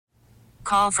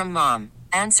Call from mom.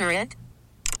 Answer it.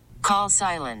 Call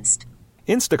silenced.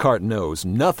 Instacart knows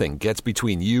nothing gets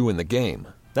between you and the game.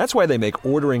 That's why they make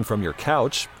ordering from your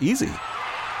couch easy.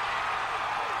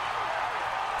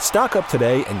 Stock up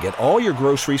today and get all your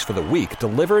groceries for the week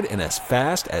delivered in as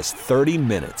fast as 30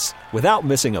 minutes without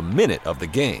missing a minute of the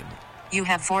game. You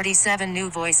have 47 new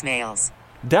voicemails.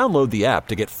 Download the app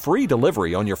to get free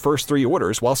delivery on your first 3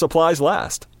 orders while supplies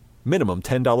last. Minimum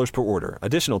 $10 per order.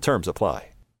 Additional terms apply.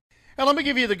 Now, let me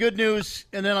give you the good news,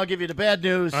 and then I'll give you the bad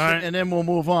news, right. and then we'll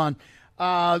move on.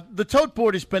 The tote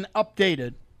board has been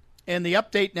updated, and the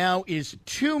update now is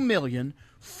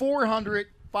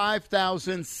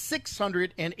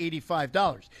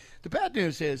 $2,405,685. The bad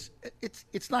news is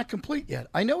it's not complete yet.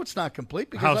 I know it's not complete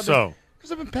because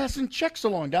Because I've been passing checks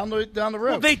along down the road.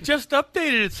 Well, they just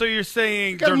updated it, so you're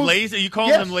saying they're lazy? Are you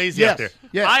calling them lazy out there?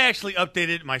 Yes. I actually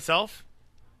updated it myself,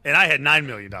 and I had $9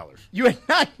 million. You had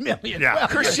 $9 million? Yeah. Well,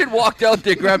 Christian walked out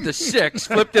there, grabbed a 6,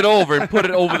 flipped it over, and put it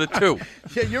over the 2.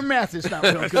 Yeah, your math is not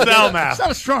real good. Excel math. It's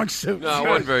not a strong suit. No, it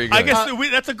wasn't very good. I guess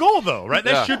that's a goal, though, right?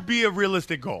 That Yeah. should be a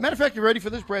realistic goal. Matter of fact, you ready for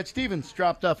this? Brad Stevens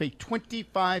dropped off a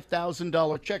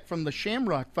 $25,000 check from the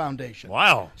Shamrock Foundation.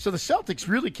 Wow. So the Celtics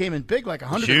really came in big, like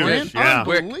 $100 Huge, grand. yeah.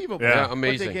 Unbelievable. Yeah, what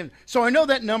amazing. they came- So I know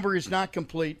that number is not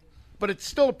complete, but it's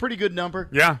still a pretty good number.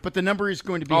 Yeah. But the number is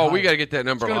going to be Oh, higher. we got to get that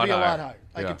number It's a going lot to be higher. a lot higher.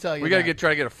 I Yeah. can tell you We got that. to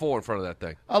try to get a 4 in front of that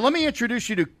thing. Let me introduce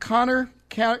you to Connor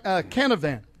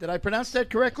Canavan. Did I pronounce that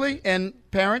correctly? And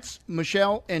parents,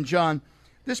 Michelle and John.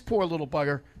 This poor little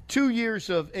bugger, 2 years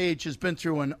of age, has been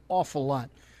through an awful lot.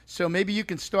 So maybe you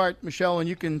can start, Michelle, and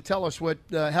you can tell us what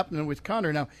happened with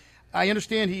Connor. Now, I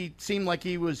understand he seemed like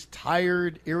he was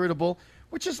tired, irritable,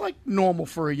 which is like normal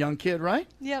for a young kid, right?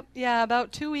 Yep. Yeah.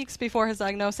 About 2 weeks before his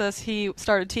diagnosis, he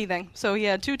started teething. So he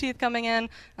had 2 teeth coming in.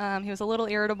 He was a little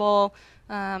irritable,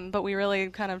 but we really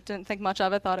kind of didn't think much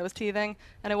of it, thought it was teething.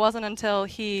 And it wasn't until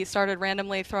he started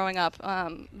randomly throwing up,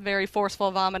 very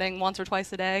forceful vomiting once or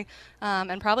twice a day,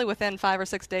 and probably within 5 or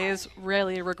 6 days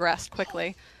really regressed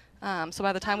quickly. So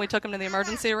by the time we took him to the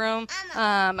emergency room,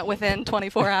 within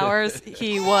 24 hours,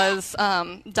 he was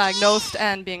diagnosed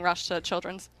and being rushed to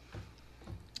Children's.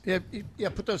 Yeah,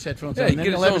 put those headphones Yeah, on. you Then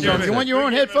get you'll his have own it on. You want your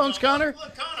own headphones, Connor?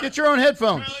 Get your own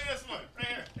headphones.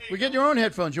 We get your own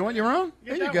headphones. You want your own?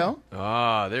 There you go.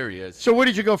 Ah, there he is. So where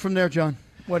did you go from there, John?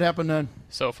 What happened then?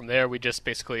 So from there, we just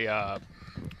basically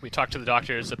we talked to the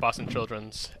doctors at Boston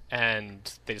Children's,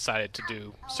 and they decided to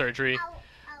do surgery.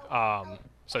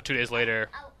 So 2 days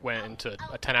later, went into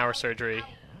a 10-hour surgery,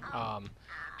 and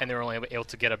they were only able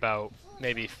to get about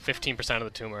maybe 15% of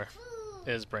the tumor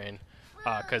in his brain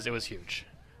because it was huge.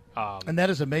 And that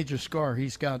is a major scar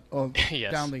he's got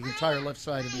Yes. down the entire left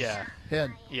side of his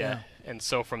head. Yeah. And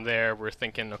so from there, we're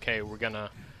thinking, okay, we're going to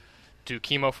do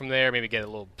chemo from there, maybe get a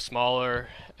little smaller,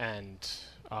 and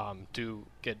do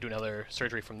another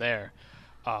surgery from there.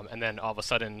 And then all of a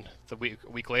sudden, a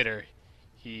week later,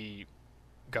 he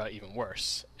got even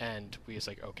worse. And we was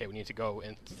like, okay, we need to go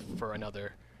in for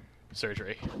another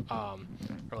surgery.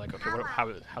 We're like, okay,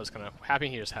 how's going to happen?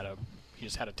 He just had a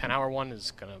 10-hour one.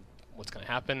 What's going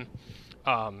to happen?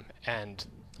 And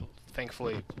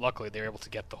thankfully, luckily, they were able to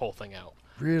get the whole thing out.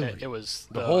 Really? It was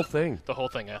The whole thing? The whole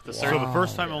thing. The So the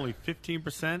first time only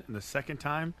 15%, and the second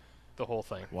time? The whole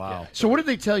thing. Wow. Yeah. So what did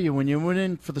they tell you when you went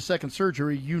in for the second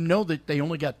surgery? You know that they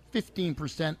only got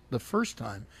 15% the first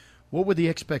time. What were the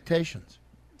expectations?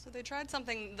 So they tried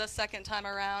something the second time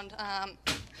around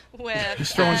with...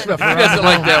 He's throwing stuff He around. doesn't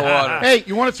like that water. Hey,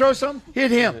 you want to throw something? Hit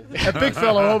him. That big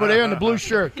fellow over there in the blue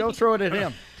shirt. Go throw it at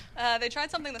him. They tried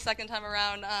something the second time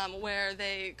around where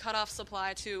they cut off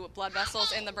supply to blood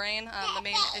vessels in the brain. The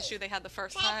main issue they had the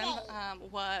first time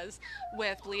was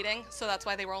with bleeding, so that's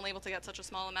why they were only able to get such a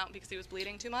small amount because he was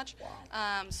bleeding too much.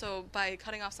 So by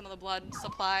cutting off some of the blood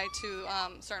supply to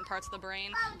certain parts of the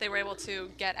brain, they were able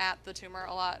to get at the tumor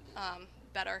a lot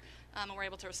better and were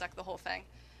able to resect the whole thing.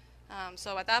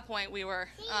 So at that point, we were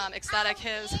ecstatic.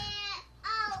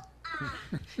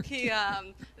 They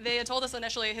had told us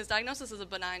initially his diagnosis is a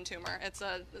benign tumor.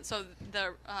 So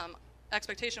the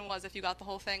expectation was if you got the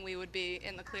whole thing, we would be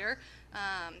in the clear.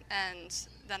 And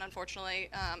then unfortunately,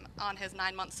 on his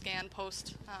 9-month scan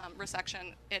post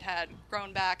resection, it had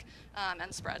grown back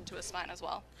and spread to his spine as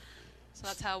well. So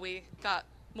that's how we got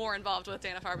more involved with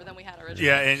Dana-Farber than we had originally.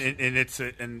 Yeah,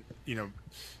 and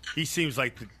he seems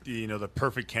like the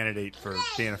perfect candidate for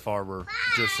Dana-Farber,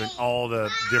 just in all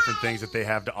the different things that they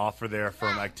have to offer there,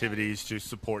 from activities to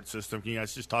support system. Can you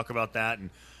guys just talk about that and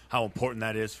how important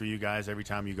that is for you guys every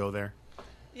time you go there?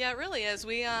 Yeah, it really is.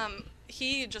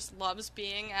 he just loves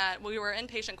being at, we were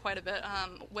inpatient quite a bit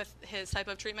with his type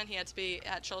of treatment. He had to be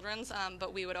at Children's,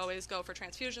 but we would always go for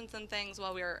transfusions and things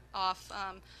while we were off,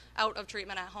 out of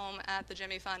treatment at home at the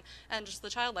Jimmy Fund. And just the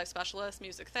child life specialist,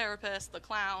 music therapist, the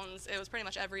clowns, it was pretty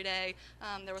much every day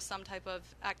there was some type of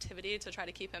activity to try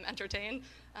to keep him entertained.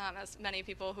 As many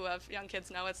people who have young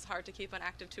kids know, it's hard to keep an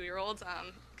active 2-year-old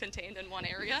contained in one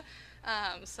area.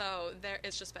 So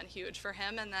it's just been huge for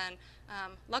him. And then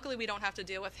luckily we don't have to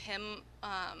deal with him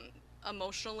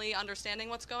emotionally understanding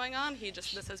what's going on.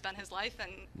 This has been his life,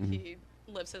 and he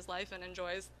lives his life and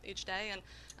enjoys each day. And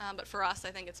but for us,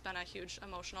 I think it's been a huge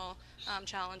emotional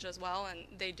challenge as well, and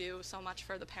they do so much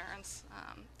for the parents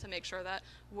to make sure that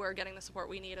we're getting the support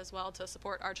we need as well to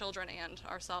support our children and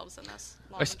ourselves in this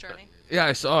long journey. Yeah,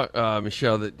 I saw,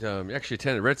 Michelle, that you actually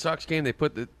attended a Red Sox game. They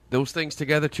put those things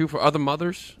together, too, for other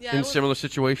mothers in similar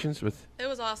situations. It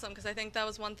was awesome, because I think that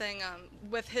was one thing.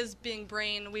 With his being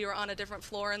brain, we were on a different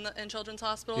floor in Children's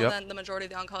Hospital than the majority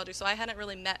of the oncology, so I hadn't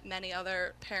really met many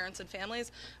other parents and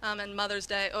families. And Mother's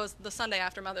Day, it was the Sunday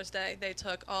after Mother's Day, they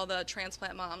took all the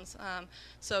transplant moms.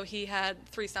 So he had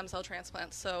 3 stem cell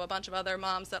transplants, so a bunch of other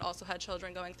moms that also had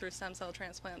children going through stem cell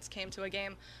transplants came to a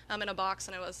game in a box,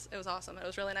 and it was awesome. It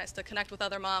was really nice to connect with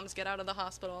other moms, get out of the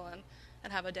hospital,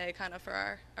 and have a day kind of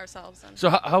for ourselves. So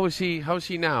how is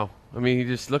he now? I mean, you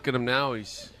just look at him now.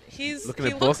 He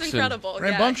looks incredible.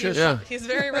 Rambunctious. He's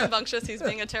very rambunctious. He's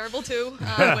being a terrible 2,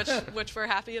 which we're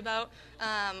happy about.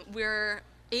 We're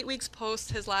 8 weeks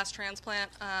post his last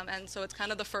transplant, and so it's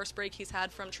kind of the first break he's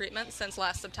had from treatment since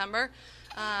last September.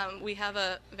 We have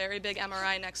a very big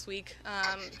MRI next week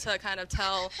to kind of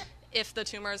tell if the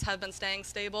tumors have been staying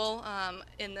stable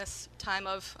in this time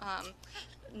of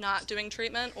not doing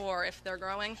treatment, or if they're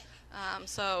growing.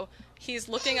 So he's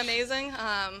looking amazing,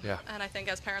 and I think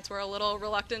as parents we're a little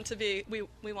reluctant to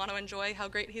we want to enjoy how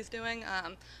great he's doing.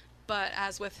 But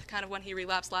as with kind of when he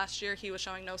relapsed last year, he was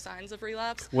showing no signs of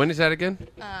relapse. When is that again?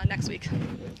 Next week.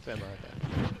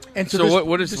 And so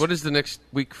what is the next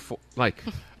week like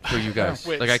for you guys?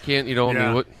 Like I can't, I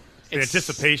mean, what? The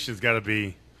anticipation's got to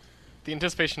be. The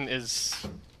anticipation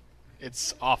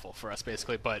it's awful for us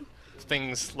basically, but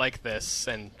things like this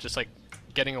and just like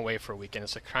getting away for a weekend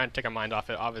is to try and take our mind off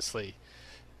it. Obviously,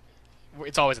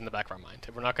 it's always in the back of our mind.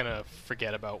 We're not going to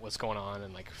forget about what's going on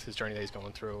and like his journey that he's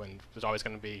going through, and there's always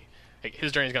going to be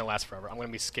his journey is going to last forever. I'm going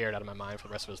to be scared out of my mind for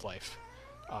the rest of his life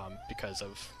because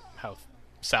of how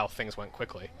south things went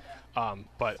quickly.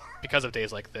 But because of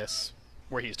days like this,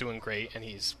 where he's doing great and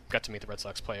he's got to meet the Red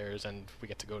Sox players and we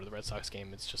get to go to the Red Sox game,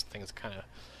 it's just things kind of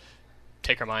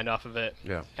take our mind off of it,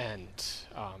 and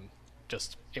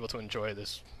just able to enjoy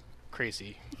this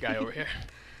crazy guy over here.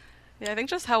 Yeah, I think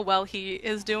just how well he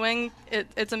is doing,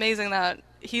 it's amazing that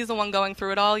he's the one going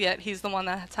through it all, yet he's the one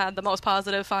that's had the most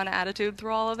positive, fun attitude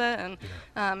through all of it.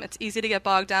 And it's easy to get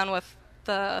bogged down with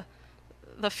the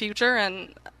future,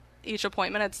 and each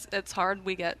appointment, it's hard.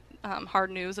 We get hard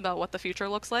news about what the future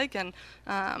looks like, and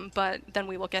but then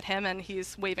we look at him and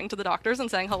he's waving to the doctors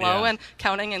and saying hello and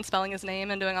counting and spelling his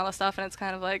name and doing all this stuff, and it's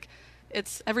kind of like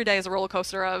every day is a roller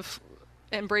coaster of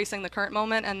embracing the current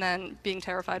moment and then being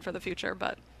terrified for the future,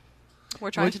 but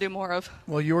we're trying to do more of.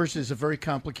 Well, yours is a very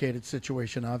complicated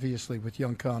situation, obviously, with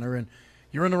young Connor, and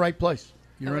you're in the right place.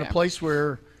 You're in a place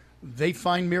where they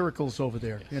find miracles over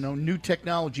there, new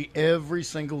technology every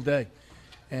single day.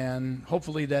 And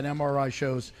hopefully that MRI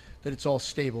shows that it's all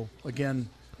stable again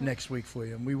next week for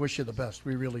you. And we wish you the best.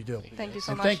 We really do. Thank you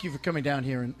so much. Thank you for coming down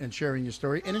here and sharing your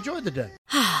story. And enjoy the day.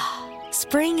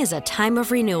 Spring is a time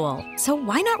of renewal, so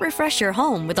why not refresh your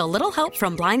home with a little help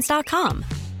from Blinds.com?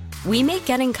 We make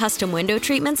getting custom window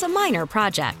treatments a minor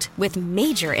project with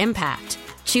major impact.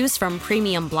 Choose from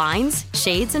premium blinds,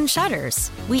 shades, and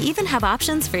shutters. We even have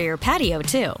options for your patio,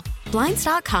 too.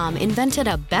 Blinds.com invented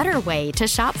a better way to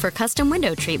shop for custom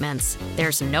window treatments.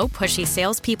 There's no pushy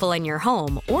salespeople in your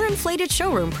home or inflated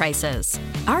showroom prices.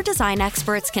 Our design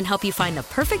experts can help you find the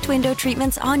perfect window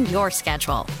treatments on your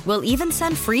schedule. We'll even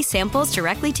send free samples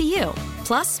directly to you.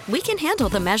 Plus, we can handle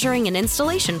the measuring and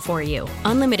installation for you.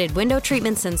 Unlimited window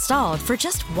treatments installed for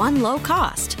just one low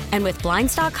cost. And with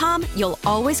Blinds.com, you'll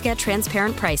always get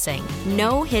transparent pricing.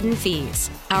 No hidden fees.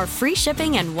 Our free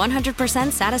shipping and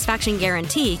 100% satisfaction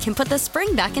guarantee can put the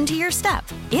spring back into your step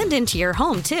and into your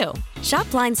home, too. Shop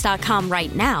Blinds.com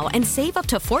right now and save up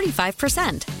to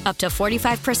 45%. Up to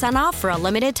 45% off for a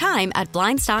limited time at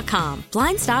Blinds.com.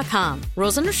 Blinds.com.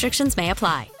 Rules and restrictions may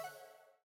apply.